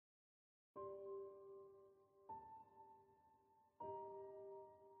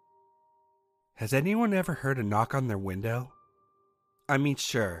Has anyone ever heard a knock on their window? I mean,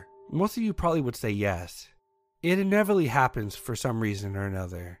 sure, most of you probably would say yes. It inevitably happens for some reason or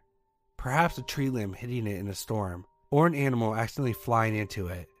another. Perhaps a tree limb hitting it in a storm, or an animal accidentally flying into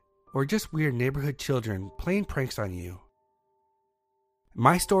it, or just weird neighborhood children playing pranks on you.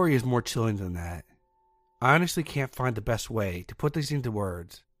 My story is more chilling than that. I honestly can't find the best way to put these into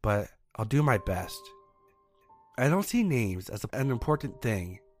words, but I'll do my best. I don't see names as an important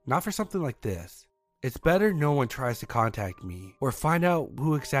thing. Not for something like this. It's better no one tries to contact me or find out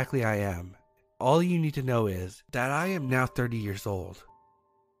who exactly I am. All you need to know is that I am now 30 years old.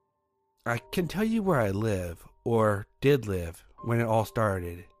 I can tell you where I live, or did live, when it all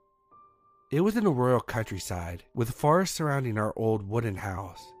started. It was in the rural countryside, with forests surrounding our old wooden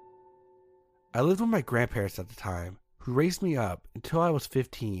house. I lived with my grandparents at the time, who raised me up until I was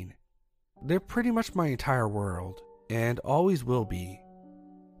 15. They're pretty much my entire world, and always will be.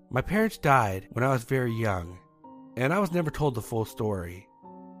 My parents died when I was very young, and I was never told the full story.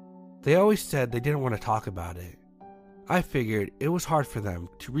 They always said they didn't want to talk about it. I figured it was hard for them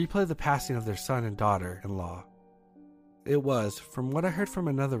to replay the passing of their son and daughter-in-law. It was, from what I heard from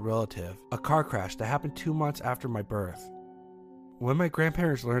another relative, a car crash that happened 2 months after my birth. When my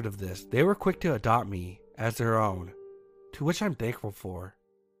grandparents learned of this, they were quick to adopt me as their own, to which I'm thankful for.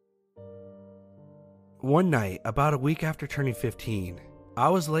 One night, about a week after turning 15, I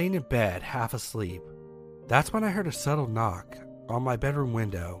was laying in bed, half asleep. That's when I heard a subtle knock on my bedroom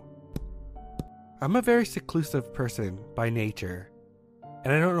window. I'm a very seclusive person by nature,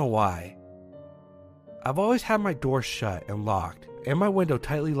 and I don't know why. I've always had my door shut and locked, and my window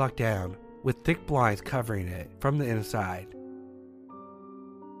tightly locked down with thick blinds covering it from the inside.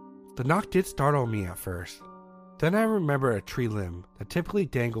 The knock did startle me at first. Then I remember a tree limb that typically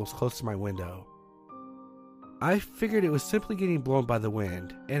dangles close to my window. I figured it was simply getting blown by the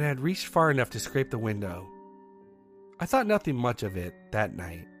wind and had reached far enough to scrape the window. I thought nothing much of it that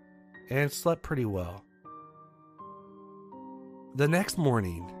night and slept pretty well. The next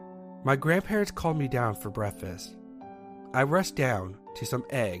morning, my grandparents called me down for breakfast. I rushed down to some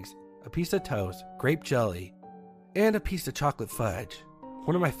eggs, a piece of toast, grape jelly, and a piece of chocolate fudge,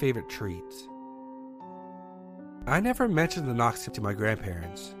 one of my favorite treats. I never mentioned the knocks to my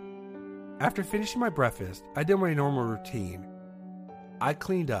grandparents. After finishing my breakfast, I did my normal routine. I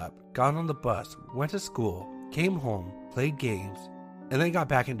cleaned up, got on the bus, went to school, came home, played games, and then got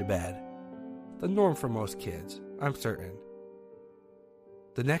back into bed. The norm for most kids, I'm certain.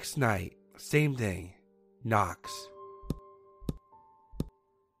 The next night, same thing, knocks.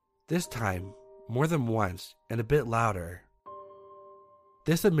 This time, more than once, and a bit louder.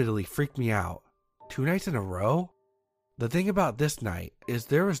 This admittedly freaked me out. 2 nights in a row? The thing about this night is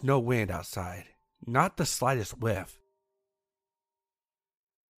there was no wind outside, not the slightest whiff.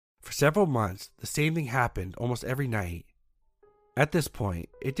 For several months, the same thing happened almost every night. At this point,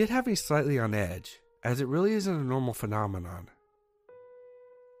 it did have me slightly on edge, as it really isn't a normal phenomenon.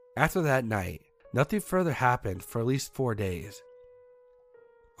 After that night, nothing further happened for at least 4 days.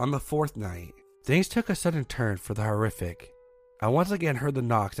 On the 4th night, things took a sudden turn for the horrific. I once again heard the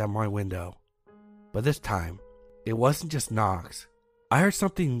knocks at my window, but this time, it wasn't just knocks. I heard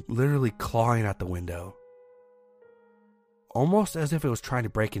something literally clawing at the window, almost as if it was trying to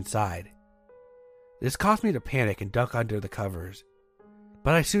break inside. This caused me to panic and duck under the covers,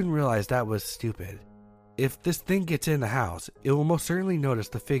 but I soon realized that was stupid. If this thing gets in the house, it will most certainly notice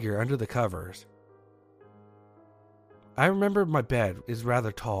the figure under the covers. I remember my bed is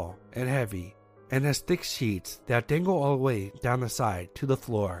rather tall and heavy, and has thick sheets that dangle all the way down the side to the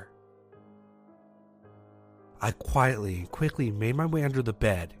floor. I quietly and quickly made my way under the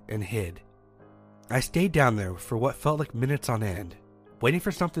bed and hid. I stayed down there for what felt like minutes on end, waiting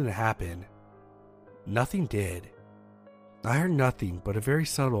for something to happen. Nothing did. I heard nothing but a very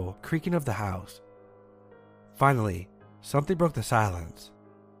subtle creaking of the house. Finally, something broke the silence.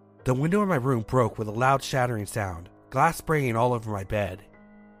 The window in my room broke with a loud shattering sound, glass spraying all over my bed.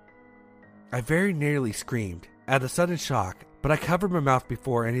 I very nearly screamed at the sudden shock, but I covered my mouth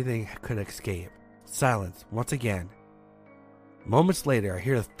before anything could escape. Silence once again. Moments later, I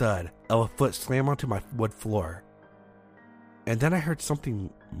hear the thud of a foot slam onto my wood floor. And then I heard something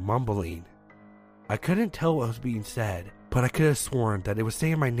mumbling. I couldn't tell what was being said, but I could have sworn that it was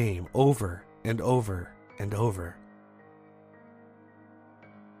saying my name over and over and over.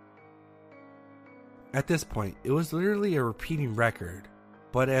 At this point, it was literally a repeating record,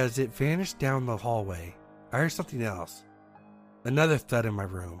 but as it vanished down the hallway, I heard something else. Another thud in my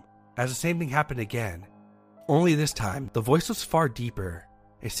room, as the same thing happened again. Only this time, the voice was far deeper.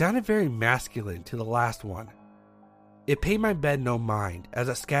 It sounded very masculine to the last one. It paid my bed no mind as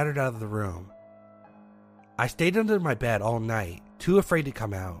it scattered out of the room. I stayed under my bed all night, too afraid to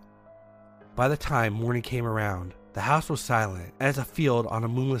come out. By the time morning came around, the house was silent as a field on a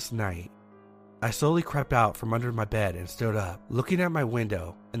moonless night. I slowly crept out from under my bed and stood up, looking at my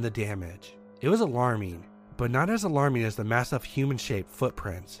window and the damage. It was alarming, but not as alarming as the massive human-shaped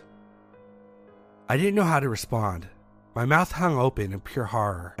footprints. I didn't know how to respond. My mouth hung open in pure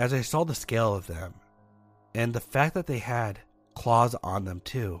horror as I saw the scale of them, and the fact that they had claws on them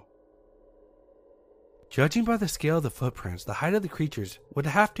too. Judging by the scale of the footprints, the height of the creatures would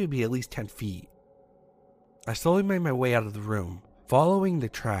have to be at least 10 feet. I slowly made my way out of the room, following the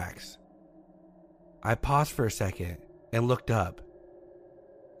tracks. I paused for a second and looked up.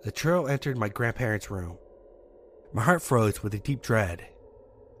 The trio entered my grandparents' room. My heart froze with a deep dread.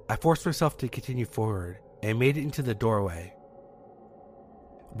 I forced myself to continue forward and made it into the doorway.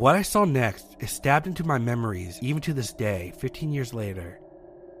 What I saw next is stabbed into my memories even to this day, 15 years later.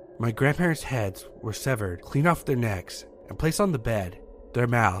 My grandparents' heads were severed clean off their necks and placed on the bed. Their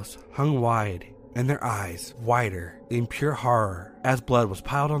mouths hung wide and their eyes wider in pure horror as blood was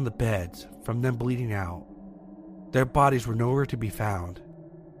piled on the beds from them bleeding out. Their bodies were nowhere to be found.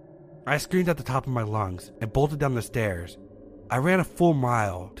 I screamed at the top of my lungs and bolted down the stairs. I ran a full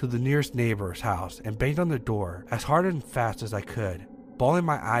mile to the nearest neighbor's house and banged on the door as hard and fast as I could, bawling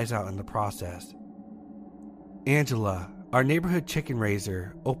my eyes out in the process. Angela, our neighborhood chicken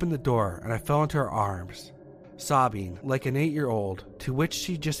raiser, opened the door and I fell into her arms, sobbing like an 8-year-old, to which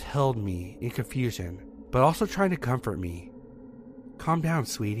she just held me in confusion, but also trying to comfort me. "Calm down,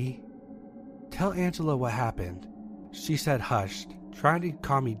 sweetie. Tell Angela what happened," she said, hushed, trying to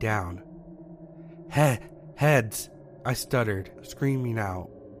calm me down. Heads, I stuttered, screaming out,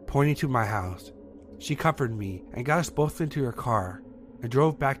 pointing to my house. She comforted me and got us both into her car and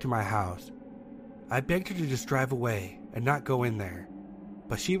drove back to my house. I begged her to just drive away and not go in there,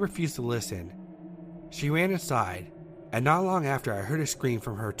 but she refused to listen. She ran inside, and not long after I heard a scream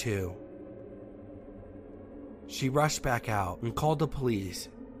from her too. She rushed back out and called the police,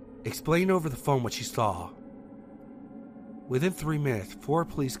 explaining over the phone what she saw. Within 3 minutes, 4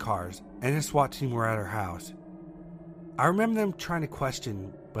 police cars and a SWAT team were at her house. I remember them trying to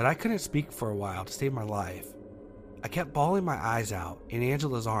question, but I couldn't speak for a while to save my life. I kept bawling my eyes out in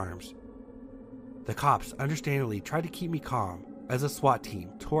Angela's arms. The cops understandably tried to keep me calm as the SWAT team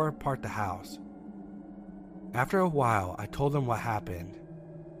tore apart the house. After a while, I told them what happened.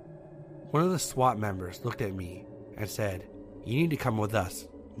 One of the SWAT members looked at me and said, "You need to come with us,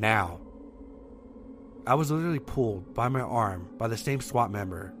 now." I was literally pulled by my arm by the same SWAT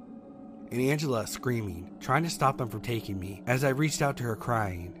member, and Angela screaming, trying to stop them from taking me as I reached out to her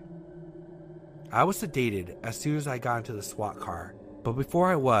crying. I was sedated as soon as I got into the SWAT car, but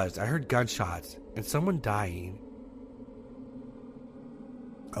before I heard gunshots and someone dying.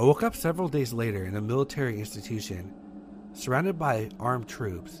 I woke up several days later in a military institution, surrounded by armed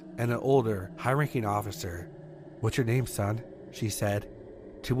troops and an older, high-ranking officer. "What's your name, son?" she said,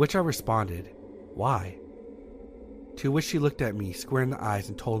 to which I responded, "Why?" To which she looked at me square in the eyes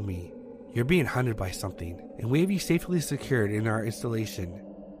and told me, "You're being hunted by something, and we have you safely secured in our installation."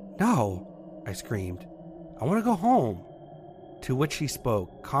 "No," I screamed. "I want to go home." To which she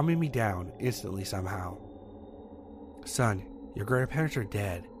spoke, calming me down instantly somehow. "Son, your grandparents are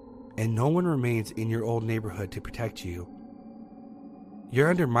dead, and no one remains in your old neighborhood to protect you. You're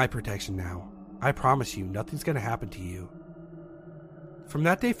under my protection now. I promise you nothing's going to happen to you." From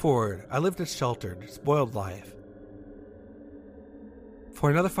that day forward, I lived a sheltered, spoiled life. For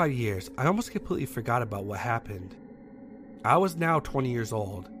another 5 years, I almost completely forgot about what happened. I was now 20 years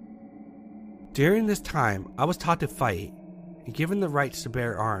old. During this time, I was taught to fight and given the rights to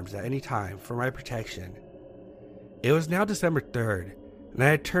bear arms at any time for my protection. It was now December 3rd, and I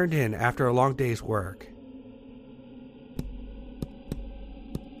had turned in after a long day's work.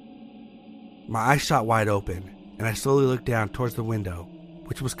 My eyes shot wide open, and I slowly looked down towards the window,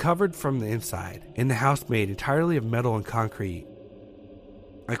 which was covered from the inside, in the house made entirely of metal and concrete.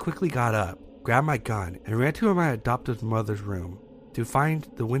 I quickly got up, grabbed my gun, and ran to my adoptive mother's room to find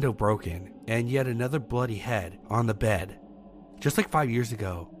the window broken and yet another bloody head on the bed. Just like 5 years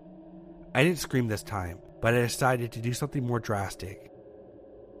ago. I didn't scream this time, but I decided to do something more drastic.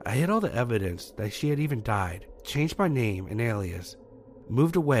 I hid all the evidence that she had even died, changed my name and alias,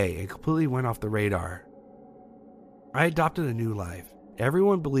 moved away, and completely went off the radar. I adopted a new life,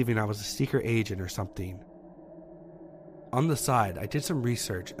 everyone believing I was a secret agent or something. On the side, I did some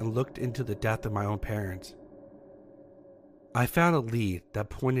research and looked into the death of my own parents. I found a lead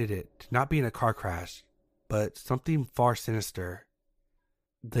that pointed it to not being a car crash, but something far sinister.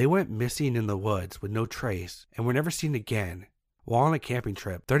 They went missing in the woods with no trace and were never seen again while on a camping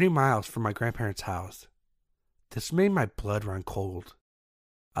trip 30 miles from my grandparents' house. This made my blood run cold.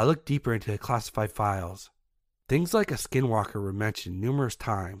 I looked deeper into the classified files. Things like a skinwalker were mentioned numerous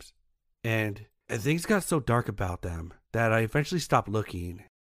times, and things got so dark about them that I eventually stopped looking.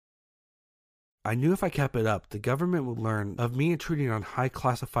 I knew if I kept it up, the government would learn of me intruding on high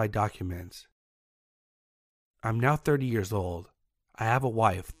classified documents. I'm now 30 years old. I have a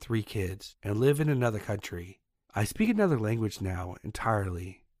wife, 3 kids, and live in another country. I speak another language now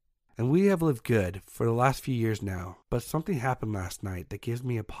entirely, and we have lived good for the last few years now, but something happened last night that gives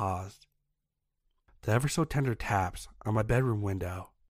me a pause. The ever so tender taps on my bedroom window